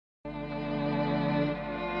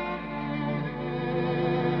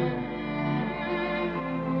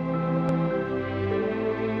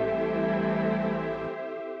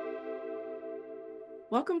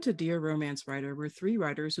Welcome to Dear Romance Writer, where three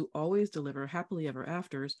writers who always deliver happily ever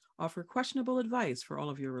afters offer questionable advice for all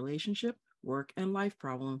of your relationship, work, and life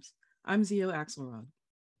problems. I'm Zio Axelrod.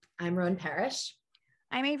 I'm Roan Parrish.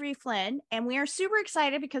 I'm Avery Flynn, and we are super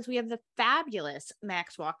excited because we have the fabulous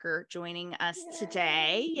Max Walker joining us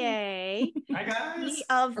today. Yay! Hi, guys.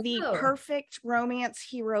 Of the perfect romance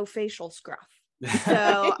hero facial scruff.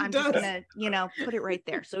 So I'm just gonna, put it right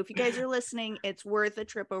there. So if you guys are listening, it's worth a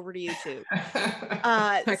trip over to YouTube.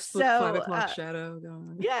 Textbook 5 o'clock shadow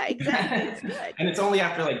going. Yeah, exactly. It's good. And it's only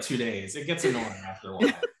after like 2 days. It gets annoying after a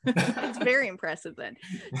while. It's very impressive then.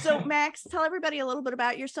 So Max, tell everybody a little bit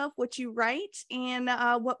about yourself, what you write, and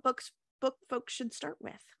what book folks should start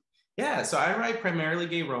with. Yeah, so I write primarily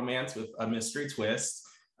gay romance with a mystery twist.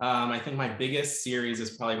 I think my biggest series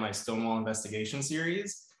is probably my Stonewall Investigation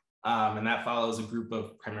series. And that follows a group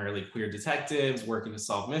of primarily queer detectives working to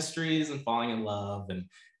solve mysteries and falling in love and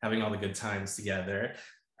having all the good times together.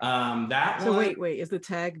 Wait, is the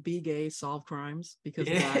tag "Be Gay, Solve Crimes"? Because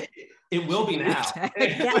it will be now.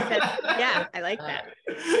 Yeah, I like that.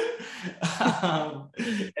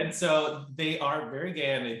 And so they are very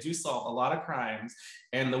gay and they do solve a lot of crimes.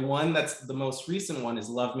 And the one that's the most recent one is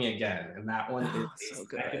Love Me Again. And that one is a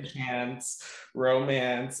second chance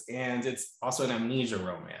romance. And it's also an amnesia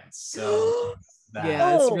romance. So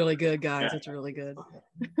it's really good, guys. Yeah. It's really good.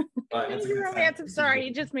 Amnesia romance, I'm sorry,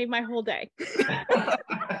 it just made my whole day.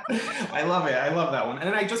 I love it. I love that one.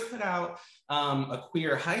 And I just put out a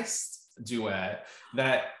queer heist duet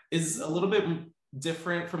that is a little bit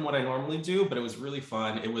different from what I normally do, but it was really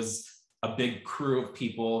fun. It was a big crew of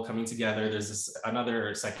people coming together. There's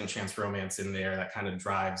another second chance romance in there that kind of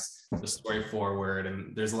drives the story forward,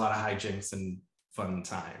 and there's a lot of hijinks and fun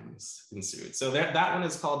times ensued. So that one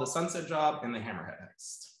is called The Sunset Job and The Hammerhead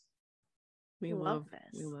Heist. We love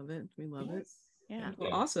this. We love it. We love it. Yeah.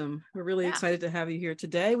 Well, awesome. We're really excited to have you here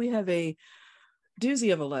today. We have a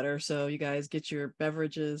doozy of a letter, so you guys get your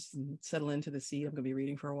beverages and settle into the seat. I'm going to be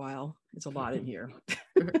reading for a while. It's a lot in here.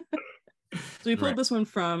 So we pulled this one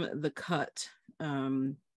from The Cut,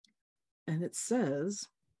 and it says,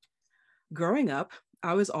 growing up,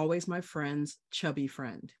 I was always my friend's chubby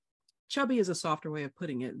friend. Chubby is a softer way of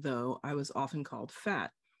putting it, though I was often called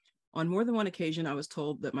fat. On more than one occasion, I was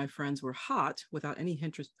told that my friends were hot without any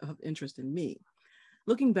interest in me.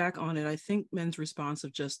 Looking back on it, I think men's response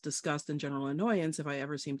of just disgust and general annoyance if I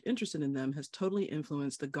ever seemed interested in them has totally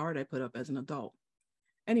influenced the guard I put up as an adult.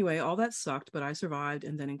 Anyway, all that sucked, but I survived,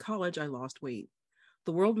 and then in college, I lost weight.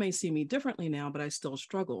 The world may see me differently now, but I still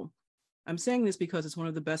struggle. I'm saying this because it's one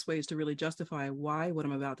of the best ways to really justify why what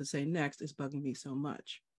I'm about to say next is bugging me so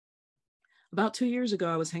much. About 2 years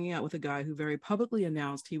ago, I was hanging out with a guy who very publicly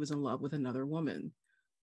announced he was in love with another woman,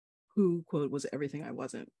 who, quote, was everything I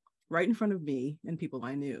wasn't, right in front of me and people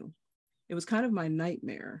I knew. It was kind of my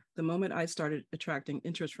nightmare. The moment I started attracting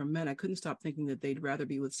interest from men, I couldn't stop thinking that they'd rather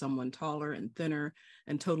be with someone taller and thinner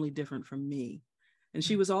and totally different from me. And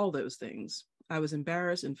she was all those things. I was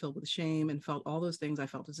embarrassed and filled with shame and felt all those things I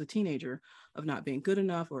felt as a teenager of not being good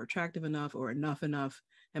enough or attractive enough or enough.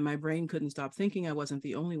 And my brain couldn't stop thinking I wasn't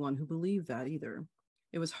the only one who believed that either.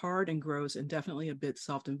 It was hard and gross and definitely a bit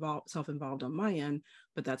self-involved on my end,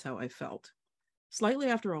 but that's how I felt. Slightly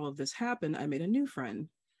after all of this happened, I made a new friend.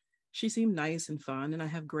 She seemed nice and fun, and I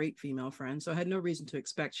have great female friends, so I had no reason to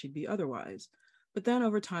expect she'd be otherwise. But then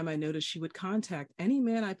over time, I noticed she would contact any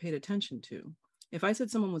man I paid attention to. If I said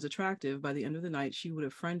someone was attractive, by the end of the night, she would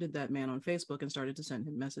have friended that man on Facebook and started to send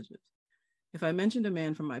him messages. If I mentioned a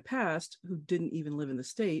man from my past who didn't even live in the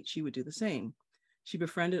state, she would do the same. She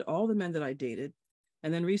befriended all the men that I dated.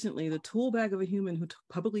 And then recently, the tool bag of a human who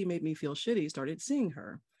publicly made me feel shitty started seeing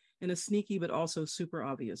her in a sneaky but also super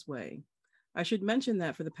obvious way. I should mention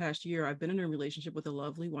that for the past year, I've been in a relationship with a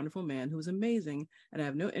lovely, wonderful man who is amazing, and I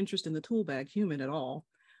have no interest in the tool bag human at all,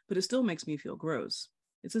 but it still makes me feel gross.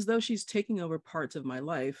 It's as though she's taking over parts of my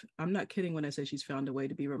life. I'm not kidding when I say she's found a way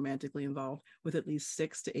to be romantically involved with at least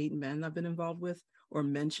 6 to 8 men I've been involved with or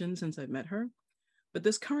mentioned since I've met her. But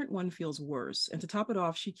this current one feels worse. And to top it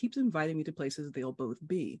off, she keeps inviting me to places they'll both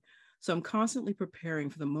be. So I'm constantly preparing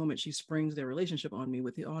for the moment she springs their relationship on me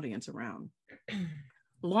with the audience around.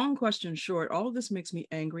 Long question short, all of this makes me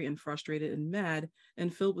angry and frustrated and mad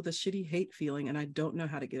and filled with a shitty hate feeling, and I don't know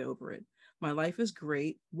how to get over it. My life is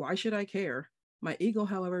great. Why should I care? My ego,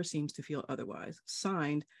 however, seems to feel otherwise.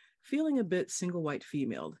 Signed, feeling a bit single white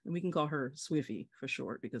female, and we can call her Swiffy for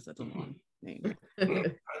short because that's a long name.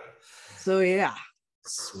 So yeah.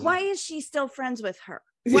 Why is she still friends with her?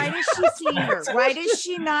 Why does she see her? Why does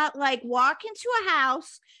she not like walk into a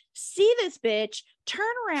house, see this bitch, turn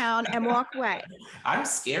around and walk away? I'm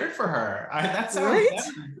scared for her. That sounds Right?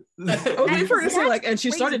 that- I was waiting for her to say That's like, and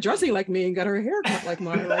she started crazy. dressing like me and got her hair cut like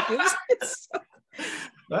mine. Like it's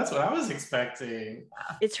That's what I was expecting.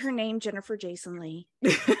 It's her name, Jennifer Jason Leigh.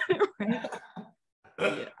 right?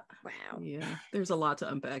 Yeah. Wow. Yeah. There's a lot to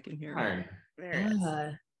unpack in here. Darn. There it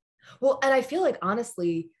is. Well, and I feel like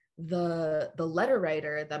honestly, the letter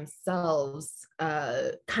writer themselves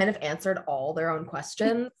kind of answered all their own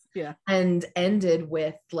questions. Yeah. And ended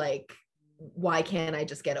with like, why can't I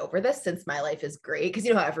just get over this since my life is great? Because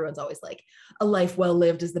you know how everyone's always like, a life well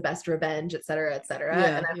lived is the best revenge, et cetera, et cetera.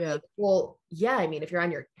 Yeah, and I'm yeah. like, well, yeah, I mean, if you're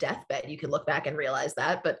on your deathbed, you can look back and realize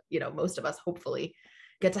that. But you know, most of us hopefully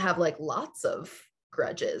get to have like lots of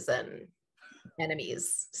grudges and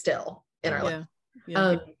enemies still in our life.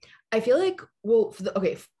 Yeah. I feel like, well,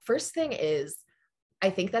 first thing is, I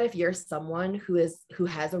think that if you're someone who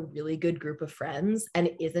has a really good group of friends and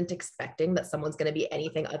isn't expecting that someone's going to be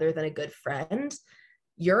anything other than a good friend,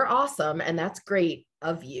 you're awesome. And that's great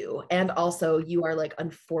of you. And also you are like,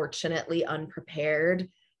 unfortunately unprepared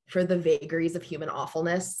for the vagaries of human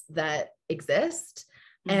awfulness that exist.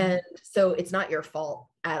 And so it's not your fault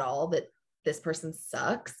at all that this person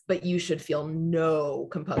sucks, but you should feel no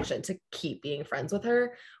compunction to keep being friends with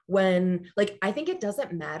her. When like, I think it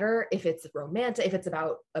doesn't matter if it's romantic, if it's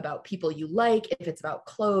about people you like, if it's about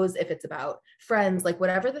clothes, if it's about friends, like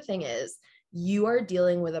whatever the thing is, you are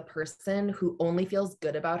dealing with a person who only feels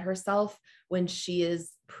good about herself when she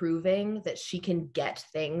is proving that she can get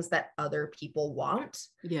things that other people want.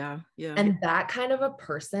 Yeah. And that kind of a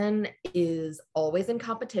person is always in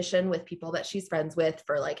competition with people that she's friends with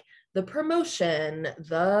for like the promotion,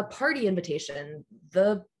 the party invitation,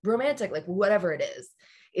 the romantic, like whatever it is.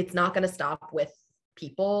 It's not going to stop with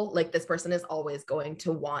people. Like this person is always going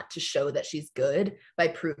to want to show that she's good by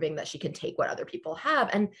proving that she can take what other people have.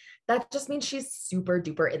 And that just means she's super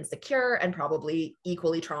duper insecure and probably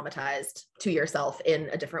equally traumatized to yourself in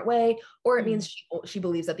a different way. Or it means she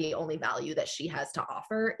believes that the only value that she has to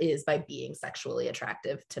offer is by being sexually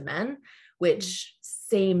attractive to men, which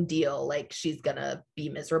same deal, like she's gonna be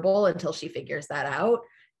miserable until she figures that out.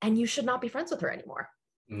 And you should not be friends with her anymore.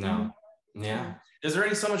 No. Yeah. There's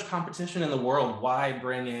already so much competition in the world. Why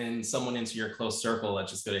bring in someone into your close circle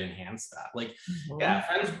that's just going to enhance that? Like, yeah,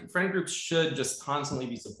 friend groups should just constantly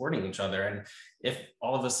be supporting each other. And if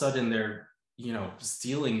all of a sudden they're,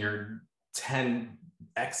 stealing your 10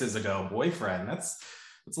 exes ago boyfriend, that's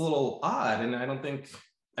a little odd. And I don't think,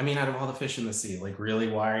 out of all the fish in the sea, like really,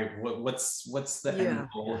 what's the end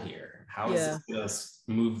goal here? How is this going to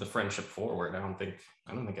move the friendship forward? I don't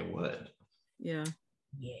think it would. Yeah.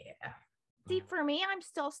 See, for me, I'm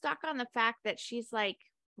still stuck on the fact that she's like,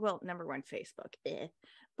 well, number one, Facebook,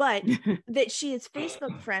 but that she is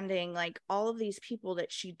Facebook friending like all of these people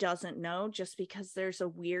that she doesn't know just because there's a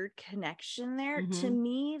weird connection there. To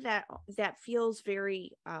me, that feels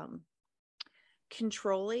very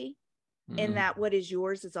controlling, in that what is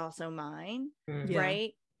yours is also mine,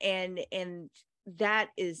 right? And that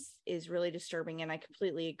is really disturbing. And I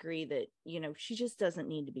completely agree that she just doesn't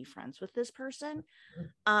need to be friends with this person.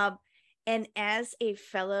 And as a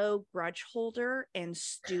fellow grudge holder and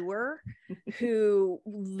stewer who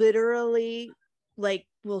literally like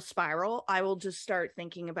will spiral, I will just start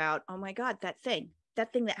thinking about, oh my God, that thing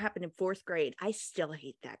that happened in 4th grade. I still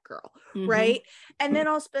hate that girl. Right. And then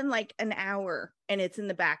I'll spend like an hour and it's in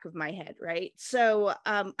the back of my head. Right. So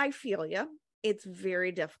I feel you. It's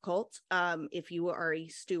very difficult if you are a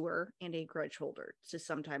stewer and a grudge holder to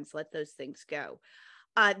sometimes let those things go.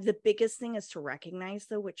 The biggest thing is to recognize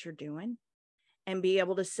though what you're doing and be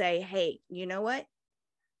able to say, hey, you know what?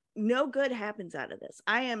 No good happens out of this.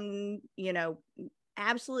 I am,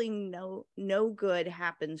 absolutely no good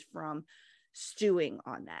happens from stewing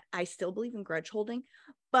on that. I still believe in grudge holding,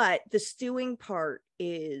 but the stewing part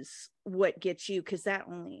is what gets you, because that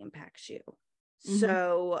only impacts you.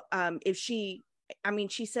 So if she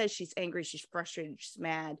says she's angry, she's frustrated, she's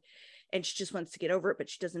mad, and she just wants to get over it, but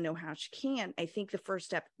she doesn't know how she can. I think the first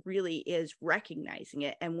step really is recognizing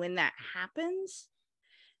it. And when that happens,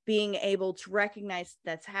 being able to recognize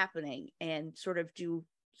that's happening and sort of do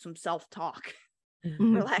some self-talk,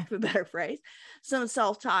 for lack of a better phrase, some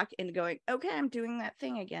self-talk and going, okay, I'm doing that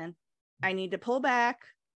thing again. I need to pull back.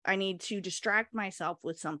 I need to distract myself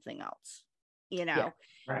with something else,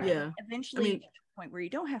 Eventually, you get to a point where you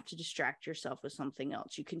don't have to distract yourself with something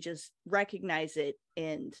else. You can just recognize it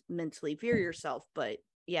and mentally veer yourself. But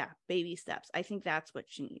baby steps. I think that's what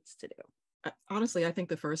she needs to do. Honestly, I think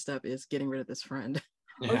the first step is getting rid of this friend.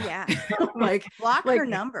 Oh yeah. like block her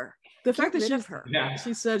number. The fact that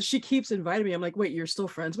she said she keeps inviting me. I'm like, wait, you're still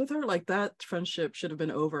friends with her? Like that friendship should have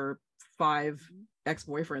been over 5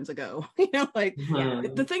 ex-boyfriends ago. Like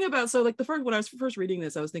the thing about, so like when I was first reading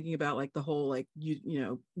this, I was thinking about like the whole like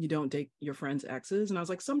you don't date your friends' exes, and I was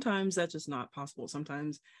like, sometimes that's just not possible.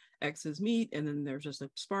 Sometimes exes meet and then there's just a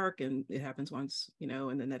spark and it happens once,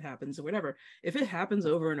 and then that happens or whatever. If it happens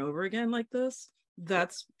over and over again like this,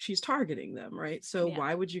 she's targeting them, right? So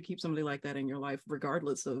why would you keep somebody like that in your life,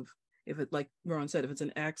 regardless of if it, like Roan said, if it's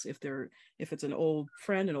an ex, if it's an old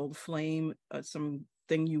friend, an old flame, something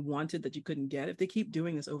you wanted that you couldn't get. If they keep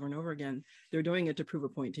doing this over and over again, they're doing it to prove a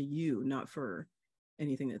point to you, not for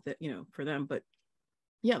anything that for them. But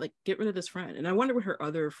yeah, like get rid of this friend. And I wonder what her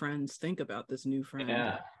other friends think about this new friend.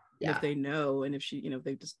 Yeah. If they know, and if she,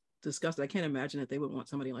 they just discussed it. I can't imagine that they would want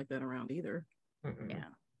somebody like that around either. Yeah.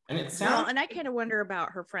 And it sounds, and I kind of wonder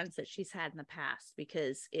about her friends that she's had in the past,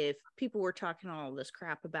 because if people were talking all this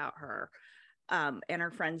crap about her, and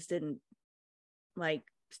her friends didn't like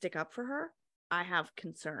stick up for her, I have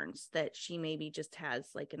concerns that she maybe just has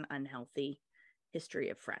like an unhealthy history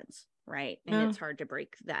of friends, right? And it's hard to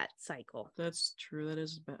break that cycle. That's true. That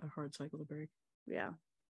is a hard cycle to break. Yeah.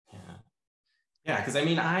 Because I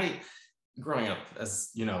mean, growing up as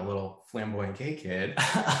a little flamboyant gay kid,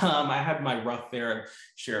 I had my rough fair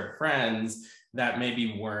share of friends that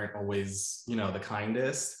maybe weren't always the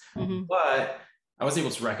kindest, but I was able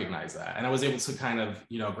to recognize that, and I was able to kind of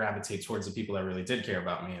gravitate towards the people that really did care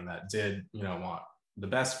about me and that did want the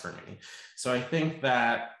best for me. So I think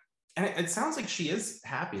that, and it sounds like she is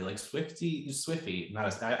happy, like Swifty,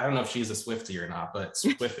 I don't know if she's a Swifty or not, but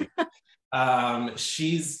Swifty.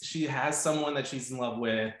 She has someone that she's in love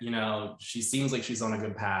with, she seems like she's on a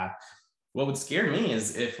good path. What would scare me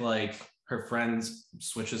is if like her friends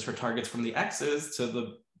switches her targets from the exes to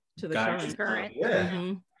the guy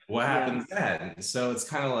current. What happens then? So it's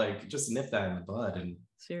kind of like, just nip that in the bud. And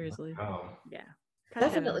seriously.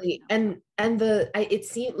 Definitely. And it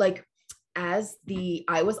seemed like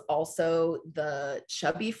I was also the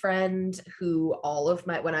chubby friend who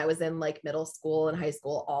when I was in like middle school and high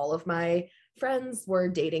school, all of my friends were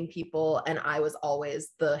dating people and I was always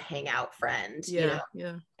the hangout friend,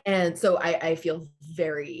 And so I feel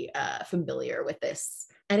very familiar with this.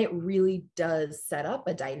 And it really does set up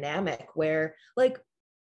a dynamic where like,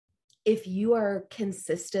 if you are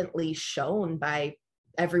consistently shown by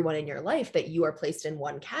everyone in your life that you are placed in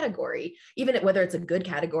one category, even whether it's a good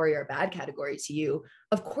category or a bad category to you,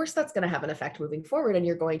 of course that's going to have an effect moving forward, and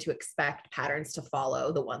you're going to expect patterns to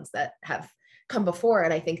follow the ones that have come before.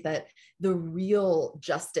 And I think that the real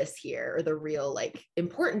justice here, or the real like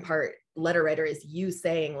important part, letter writer, is you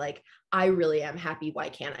saying like, I really am happy, why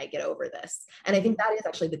can't I get over this? And I think that is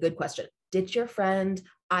actually the good question. Ditch your friend.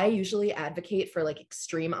 I usually advocate for like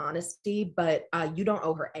extreme honesty, but you don't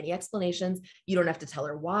owe her any explanations. You don't have to tell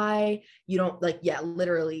her why. You don't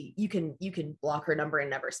literally you can block her number and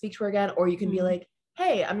never speak to her again. Or you can be like,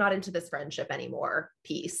 hey, I'm not into this friendship anymore.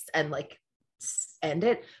 Peace. And like end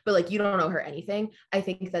it. But like, you don't owe her anything. I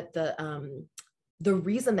think that the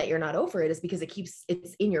reason that you're not over it is because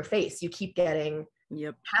it's in your face. You keep getting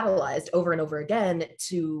catalyzed over and over again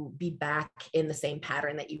to be back in the same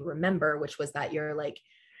pattern that you remember, which was that you're like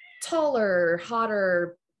taller,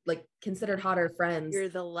 hotter, like considered hotter friends. You're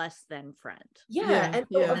the less than friend. And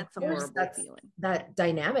so that's a horrible feeling. That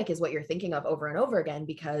dynamic is what you're thinking of over and over again,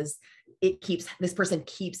 because this person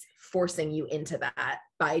keeps forcing you into that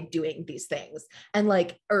by doing these things. And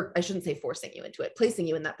like, or I shouldn't say forcing you into it, placing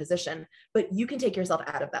you in that position, but you can take yourself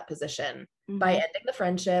out of that position by ending the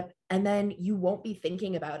friendship, and then you won't be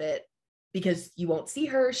thinking about it because you won't see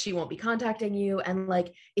her, she won't be contacting you. And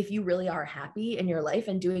like, if you really are happy in your life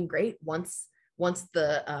and doing great, once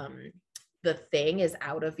the thing is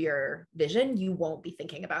out of your vision, you won't be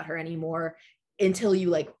thinking about her anymore until you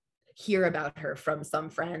like hear about her from some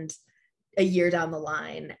friend a year down the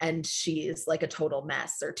line and she's like a total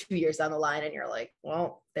mess, or 2 years down the line and you're like,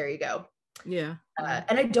 well, there you go. And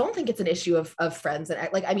I don't think it's an issue of friends. And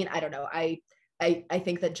like, I mean, I don't know. I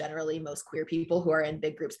think that generally most queer people who are in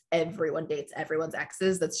big groups, everyone dates everyone's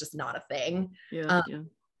exes. That's just not a thing. And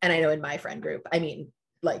I know in my friend group, I mean,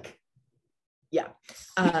 like,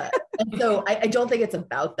 and so I don't think it's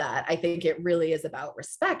about that. I think it really is about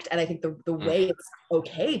respect. And I think the way it's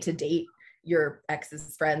okay to date your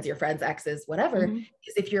ex's friends, your friends' exes, whatever,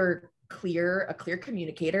 is if you're a clear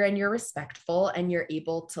communicator and you're respectful and you're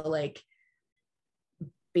able to like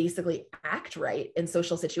basically act right in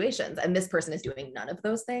social situations. And this person is doing none of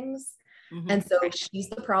those things. And so she's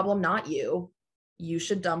the problem, not you. You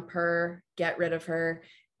should dump her, get rid of her.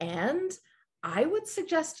 And I would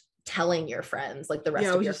suggest telling your friends, like the rest I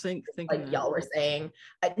of was your just thinking like that. y'all were saying,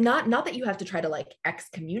 not that you have to try to like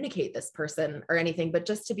excommunicate this person or anything, but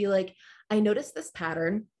just to be like, I noticed this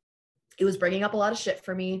pattern. It was bringing up a lot of shit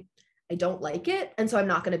for me. I don't like it. And so I'm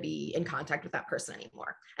not going to be in contact with that person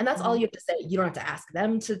anymore. And that's all you have to say. You don't have to ask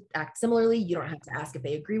them to act similarly. You don't have to ask if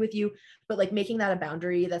they agree with you, but like making that a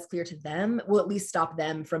boundary that's clear to them will at least stop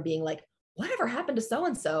them from being like, whatever happened to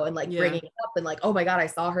so-and-so, and like bringing it up and like, oh my God, I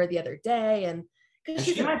saw her the other day. And because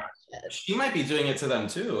she might be doing it to them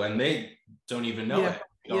too, and they don't even know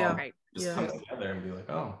it. Just come together and be like,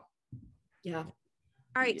 oh. Yeah.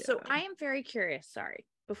 All right. So I am very curious. Sorry.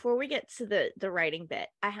 Before we get to the writing bit,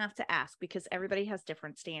 I have to ask, because everybody has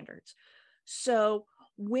different standards. So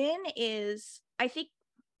I think,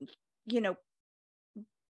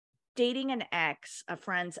 dating an ex, a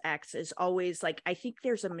friend's ex, is always like, I think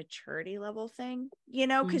there's a maturity level thing,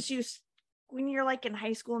 because when you're like in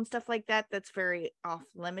high school and stuff like that, that's very off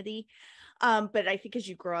limity. But I think as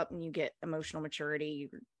you grow up and you get emotional maturity,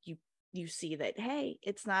 you see that, hey,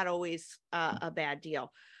 it's not always a bad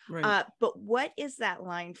deal. Right. But what is that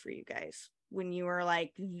line for you guys when you were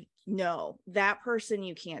like, no, that person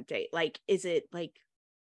you can't date? Like, is it like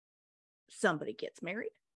somebody gets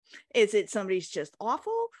married? Is it somebody's just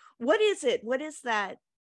awful? What is it? What is that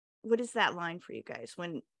line for you guys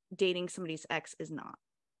when dating somebody's ex is not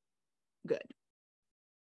good?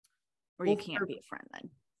 Or you can't be a friend then?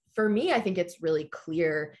 For me, I think it's really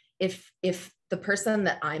clear if the person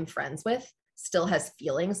that I'm friends with still has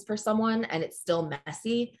feelings for someone and it's still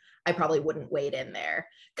messy, I probably wouldn't wade in there.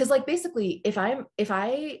 Because like basically if I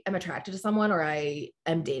am attracted to someone or I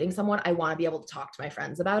am dating someone, I want to be able to talk to my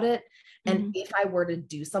friends about it. And if I were to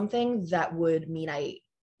do something that would mean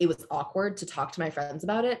it was awkward to talk to my friends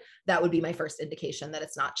about it, that would be my first indication that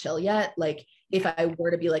it's not chill yet. Like if I were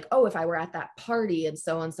to be like, oh, if I were at that party and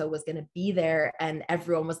so was going to be there and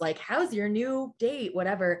everyone was like, how's your new date,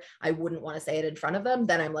 whatever, I wouldn't want to say it in front of them.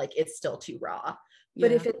 Then I'm like, it's still too raw.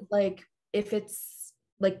 But if it's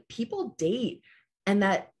like people date, and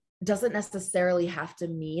that doesn't necessarily have to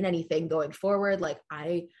mean anything going forward. Like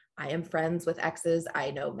I am friends with exes.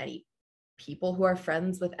 I know many people who are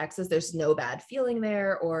friends with exes. There's no bad feeling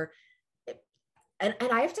there. And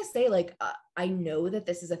I have to say, like, I know that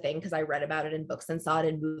this is a thing because I read about it in books and saw it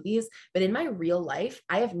in movies, but in my real life,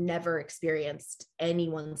 I have never experienced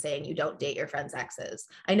anyone saying you don't date your friend's exes.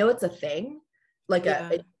 I know it's a thing, like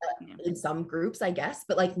in some groups, I guess,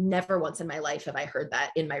 but like never once in my life have I heard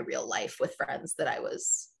that in my real life with friends that I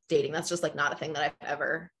was dating. That's just like not a thing that I've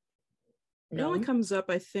ever known. It only comes up,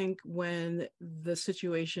 I think, when the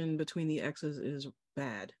situation between the exes is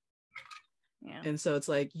bad. Yeah. And so it's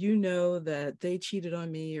like, that they cheated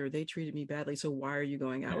on me or they treated me badly, so why are you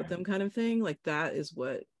going out with them, kind of thing. Like that is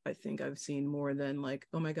what I think I've seen more than like,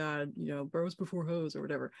 oh my God, bros before hoes or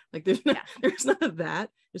whatever. Like there's none of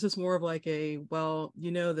that. It's just more of like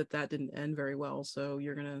that didn't end very well, so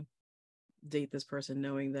you're gonna date this person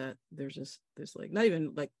knowing that there's like not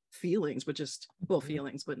even like feelings, but just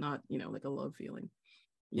feelings, but not like a love feeling.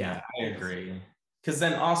 Yeah, I agree. Because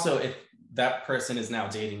then also if that person is now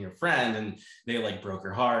dating your friend and they like broke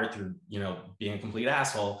her heart through being a complete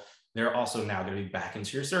asshole, they're also now going to be back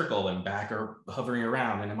into your circle and back or hovering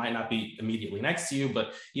around, and it might not be immediately next to you,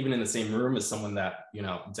 but even in the same room as someone that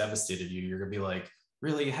devastated you, you're gonna be like,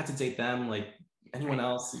 really, you had to date them? Like anyone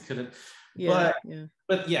else you could have.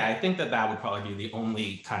 But yeah, I think that would probably be the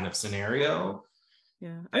only kind of scenario.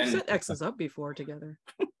 Yeah, I've set exes up before together.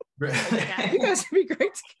 You guys would be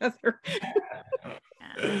great together.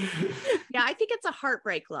 Yeah, I think it's a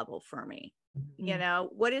heartbreak level for me.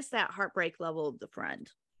 What is that heartbreak level of the friend?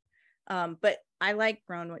 But I like,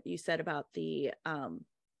 Roan, what you said about the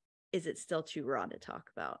is it still too raw to talk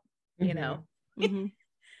about? I like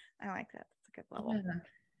that. That's a good level.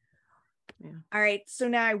 Yeah. All right, so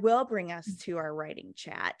now I will bring us to our writing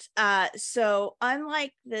chat. So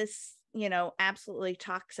unlike this, absolutely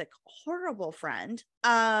toxic, horrible friend,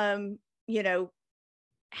 have you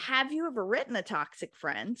ever written a toxic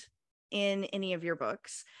friend in any of your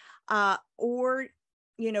books? Or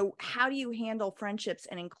how do you handle friendships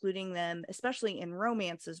and including them, especially in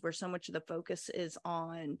romances where so much of the focus is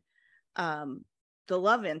on the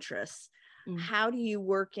love interests? How do you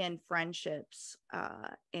work in friendships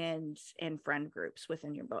and friend groups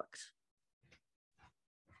within your books?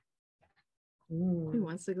 Who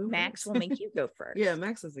wants to go? Max will make you go first. Yeah,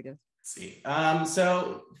 Max is the guest. See,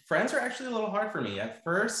 so friends are actually a little hard for me. At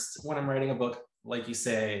first, when I'm writing a book, like you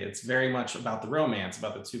say, it's very much about the romance,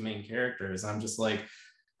 about the two main characters. I'm just like,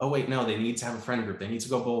 oh wait, no, they need to have a friend group. They need to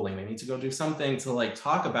go bowling. They need to go do something to like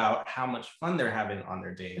talk about how much fun they're having on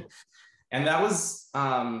their date. And that was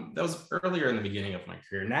earlier in the beginning of my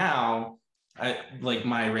career. Now, I like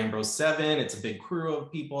my Rainbow Seven. It's a big crew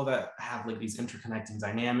of people that have like these interconnecting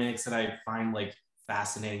dynamics that I find like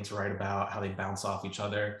fascinating to write about, how they bounce off each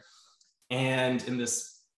other. And in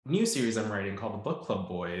this new series I'm writing called the Book Club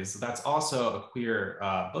Boys, that's also a queer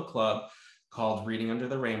book club called Reading Under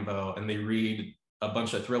the Rainbow. And they read a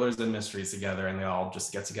bunch of thrillers and mysteries together, and they all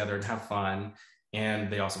just get together and have fun.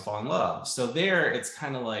 And they also fall in love. So there, it's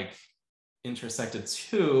kind of like intersected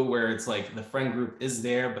too, where it's like the friend group is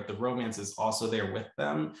there, but the romance is also there with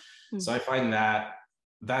them. Mm-hmm. So I find that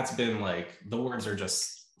that's been like, the words are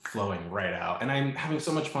just flowing right out. And I'm having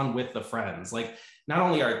so much fun with the friends. Like, not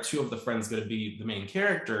only are two of the friends going to be the main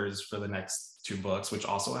characters for the next two books, which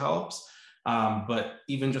also helps, but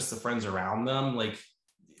even just the friends around them, like,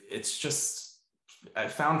 it's just, I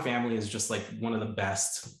found family is just like one of the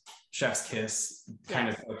best chef's kiss kind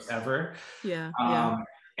of books ever.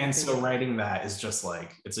 And so writing that is just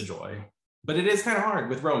like, it's a joy. But it is kind of hard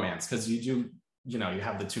with romance because you do, you know, you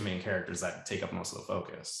have the two main characters that take up most of the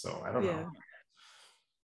focus. So I don't know.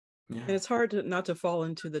 And it's hard to not to fall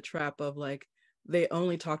into the trap of like, they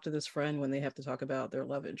only talk to this friend when they have to talk about their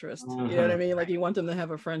love interest. You know what I mean? Like, you want them to have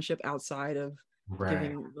a friendship outside of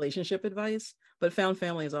giving relationship advice. But found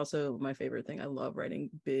family is also my favorite thing. I love writing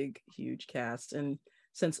big, huge casts. And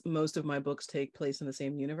since most of my books take place in the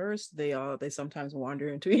same universe, they sometimes wander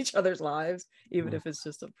into each other's lives, even if it's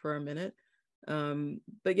just for a minute.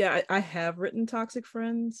 But yeah, I have written toxic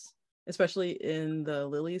friends, especially in the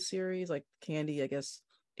Lily series. Like Candy, I guess,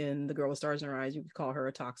 in The Girl with Stars in Her Eyes, you could call her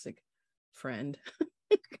a toxic friend.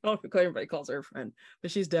 Everybody calls her a friend,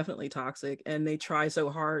 but she's definitely toxic, and they try so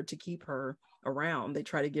hard to keep her around. They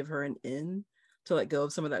try to give her an in to let go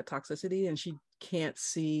of some of that toxicity, and she can't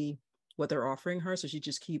see what they're offering her, so she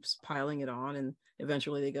just keeps piling it on, and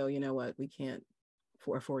eventually they go, you know what, we can't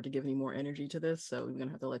afford to give any more energy to this, so we're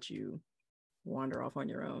gonna have to let you wander off on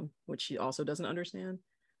your own, which she also doesn't understand.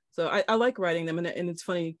 So I like writing them, and it's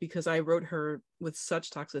funny because I wrote her with such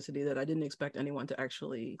toxicity that I didn't expect anyone to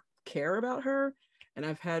actually care about her. And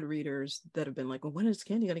I've had readers that have been like, well, when is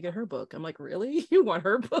Candy gonna get her book? I'm like, really? You want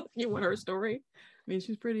her book? You want her story? I mean,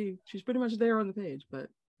 she's pretty much there on the page, but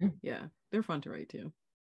yeah, they're fun to write too.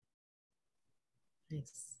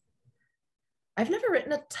 Nice. I've never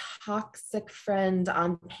written a toxic friend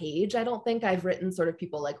on page. I don't think I've written sort of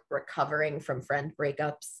people like recovering from friend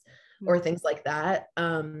breakups or things like that.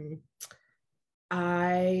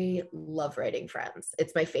 I love writing friends.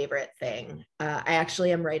 It's my favorite thing. I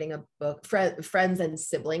actually am writing a book, friends and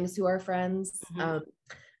siblings who are friends.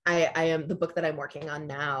 I am the book that I'm working on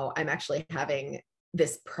now. I'm actually having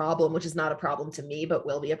this problem, which is not a problem to me, but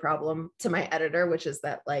will be a problem to my editor, which is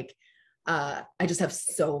that like, I just have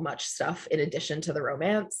so much stuff in addition to the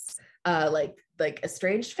romance, like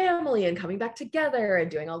estranged family and coming back together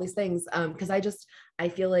and doing all these things. Because I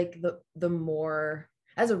feel like the more,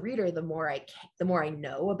 as a reader, the more I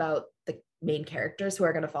know about the main characters who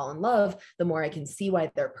are going to fall in love, the more I can see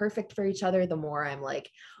why they're perfect for each other. The more I'm like,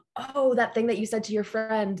 oh, that thing that you said to your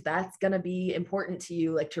friend, that's going to be important to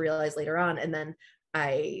you, like to realize later on. And then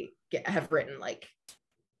I have written like,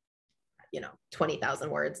 20,000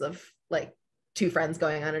 words of like two friends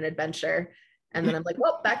going on an adventure. And then I'm like,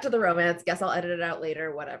 well, back to the romance. Guess I'll edit it out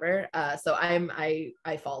later, whatever. So I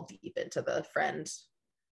fall deep into the friend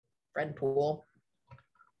pool.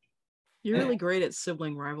 You're really great at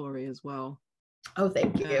sibling rivalry as well. Oh,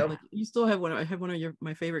 thank you. Like, you still have one. I have one of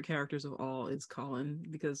my favorite characters of all is Colin,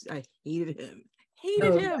 because I hated him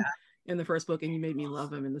in the first book, and you made me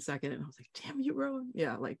love him in the second. And I was like, damn you, Roan.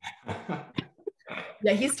 Yeah, like.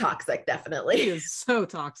 Yeah, he's toxic, toxic. He is so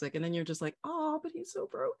toxic, and then you're just like, oh, but he's so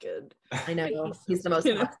broken. I know. He's the most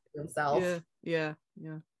toxic himself. Yeah.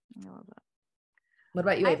 I love that. What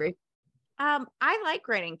about you, Avery? I like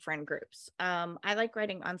writing friend groups. I like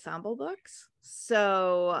writing ensemble books.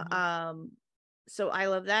 So so I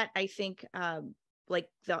love that. I think like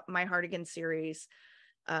my Hardigan series,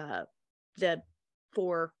 the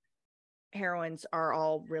 4 heroines are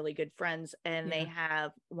all really good friends, and they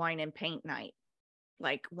have wine and paint night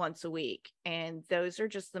like once a week, and those are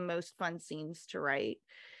just the most fun scenes to write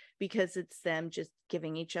because it's them just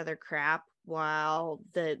giving each other crap while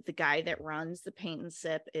the guy that runs the paint and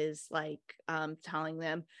sip is like telling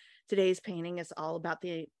them today's painting is all about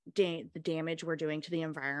the damage we're doing to the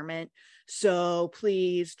environment, so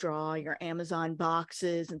please draw your Amazon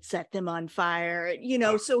boxes and set them on fire,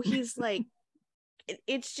 so he's like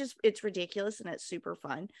it's ridiculous and it's super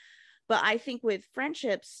fun. But I think with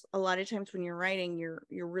friendships, a lot of times when you're writing,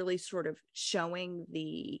 you're really sort of showing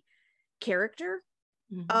the character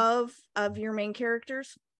of your main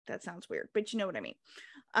characters. That sounds weird, but you know what I mean.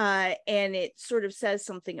 and it sort of says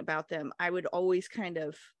something about them. I would always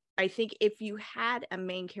I think if you had a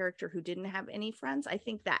main character who didn't have any friends, I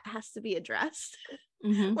think that has to be addressed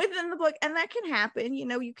within the book. And that can happen,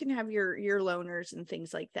 you can have your loners and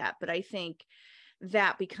things like that. But I think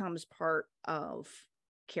that becomes part of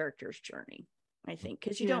character's journey, I think,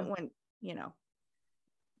 because you don't want,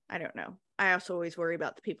 I don't know. I also always worry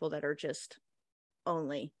about the people that are just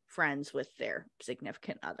only friends with their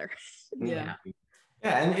significant other. Yeah.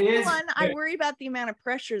 Yeah, and it is. I worry about the amount of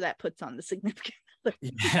pressure that puts on the significant other.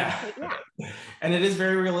 Yeah. And it is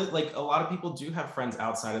very real. Like, a lot of people do have friends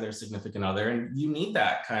outside of their significant other, and you need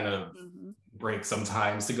that kind of break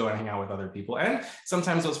sometimes to go and hang out with other people. And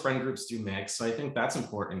sometimes those friend groups do mix. So I think that's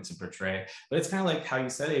important to portray. But it's kind of like how you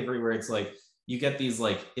said, Avery, where it's like you get these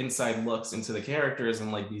like inside looks into the characters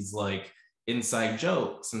and like these like inside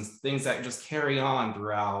jokes and things that just carry on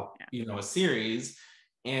throughout, a series.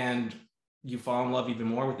 And you fall in love even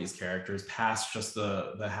more with these characters past just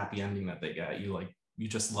the happy ending that they get. You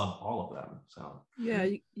just love all of them. So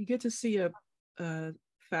you get to see a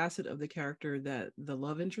facet of the character that the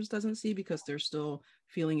love interest doesn't see, because they're still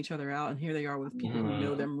feeling each other out, and here they are with people who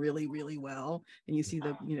know them really, really well, and you see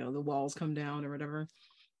the the walls come down or whatever.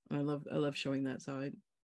 And I love showing that side.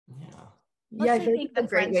 I think the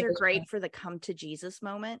friends are great for the come to Jesus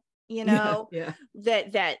moment,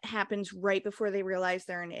 that happens right before they realize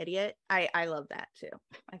they're an idiot. I love that too.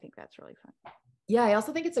 I think that's really fun. Yeah, I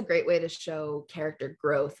also think it's a great way to show character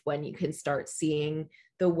growth when you can start seeing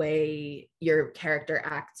the way your character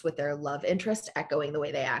acts with their love interest echoing the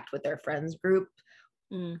way they act with their friends group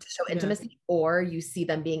to show intimacy, or you see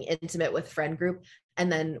them being intimate with friend group,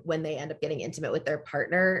 and then when they end up getting intimate with their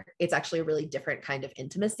partner, it's actually a really different kind of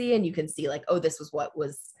intimacy, and you can see like, oh, this was what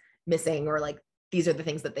was missing, or like these are the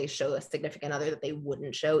things that they show a significant other that they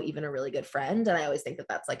wouldn't show even a really good friend. And I always think that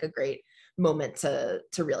that's like a great moment to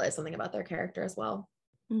realize something about their character as well.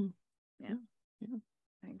 Yeah,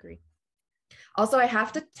 I agree. Also, I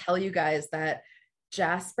have to tell you guys that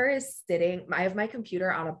Jasper is sitting, I have my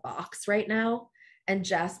computer on a box right now, and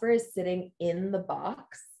Jasper is sitting in the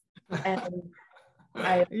box, and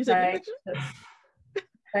I'm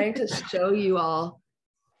trying to show you all.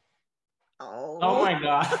 Oh my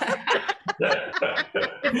God.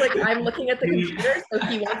 It's like I'm looking at the computer, so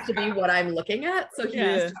he wants to be what I'm looking at. So he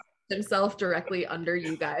has himself directly under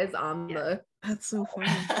you guys on the. That's so funny.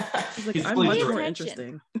 He's like, I'm much more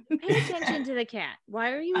interesting. Pay attention to the cat.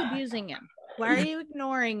 Why are you abusing him? Why are you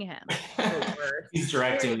ignoring him? He's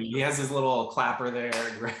directing. He has his little clapper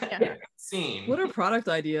there. Scene. What a product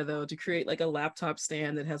idea, though, to create like a laptop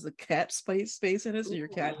stand that has a cat space in it, so your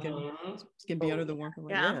cat can be under the warmth.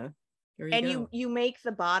 You make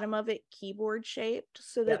the bottom of it keyboard shaped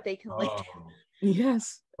so that they can like.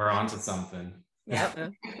 Yes, we're onto something.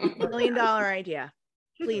 Yep. $1 million idea.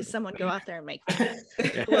 Please, someone go out there and make them.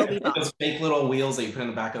 Those fake little wheels that you put in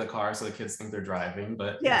the back of the car so the kids think they're driving,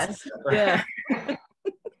 but yes,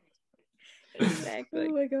 exactly. Oh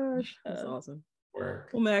my gosh, that's awesome.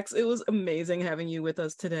 Well, Max, it was amazing having you with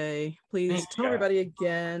us today. Please tell everybody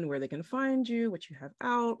again where they can find you, what you have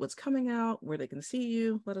out, what's coming out, where they can see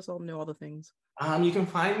you. Let us all know all the things. You can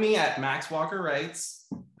find me at Max Walker Writes,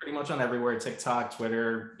 pretty much on everywhere: TikTok,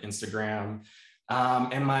 Twitter, Instagram.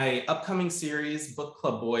 And my upcoming series, Book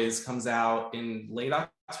Club Boys, comes out in late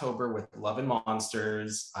October with Love and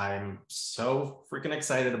Monsters. I'm so freaking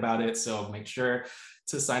excited about it. So make sure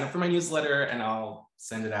to sign up for my newsletter, and I'll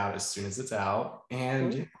send it out as soon as it's out.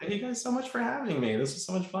 And thank you guys so much for having me. This was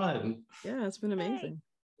so much fun. Yeah, it's been amazing.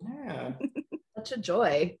 Yeah. Such a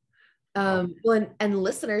joy. Well, and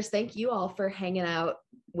listeners, thank you all for hanging out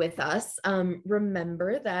with us.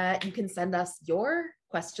 Remember that you can send us your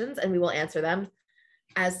questions and we will answer them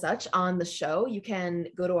as such on the show. You can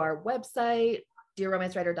go to our website,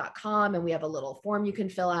 dearromancewriter.com, and we have a little form you can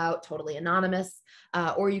fill out, totally anonymous,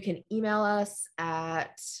 or you can email us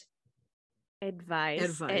at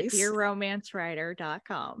advice. At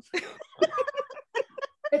dearromancewriter.com.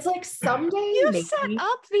 It's like someday you set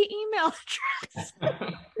up the email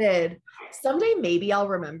address. Someday maybe I'll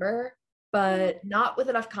remember, but not with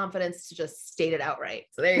enough confidence to just state it outright.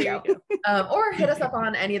 So there you go. Or hit us up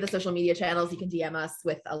on any of the social media channels. You can DM us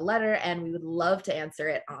with a letter and we would love to answer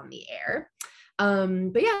it on the air.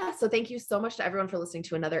 But yeah, so thank you so much to everyone for listening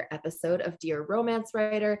to another episode of Dear Romance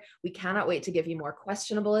Writer. We cannot wait to give you more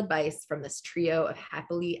questionable advice from this trio of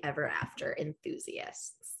happily ever after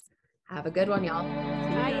enthusiasts. Have a good one, y'all.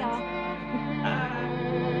 Bye, y'all.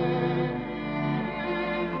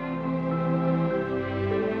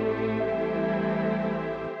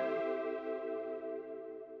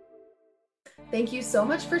 Thank you so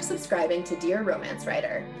much for subscribing to Dear Romance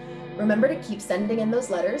Writer. Remember to keep sending in those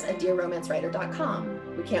letters at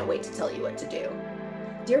dearromancewriter.com. We can't wait to tell you what to do.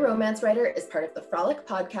 Dear Romance Writer is part of the Frolic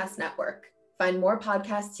Podcast Network. Find more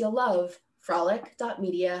podcasts you'll love,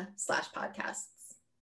 frolic.media/podcasts.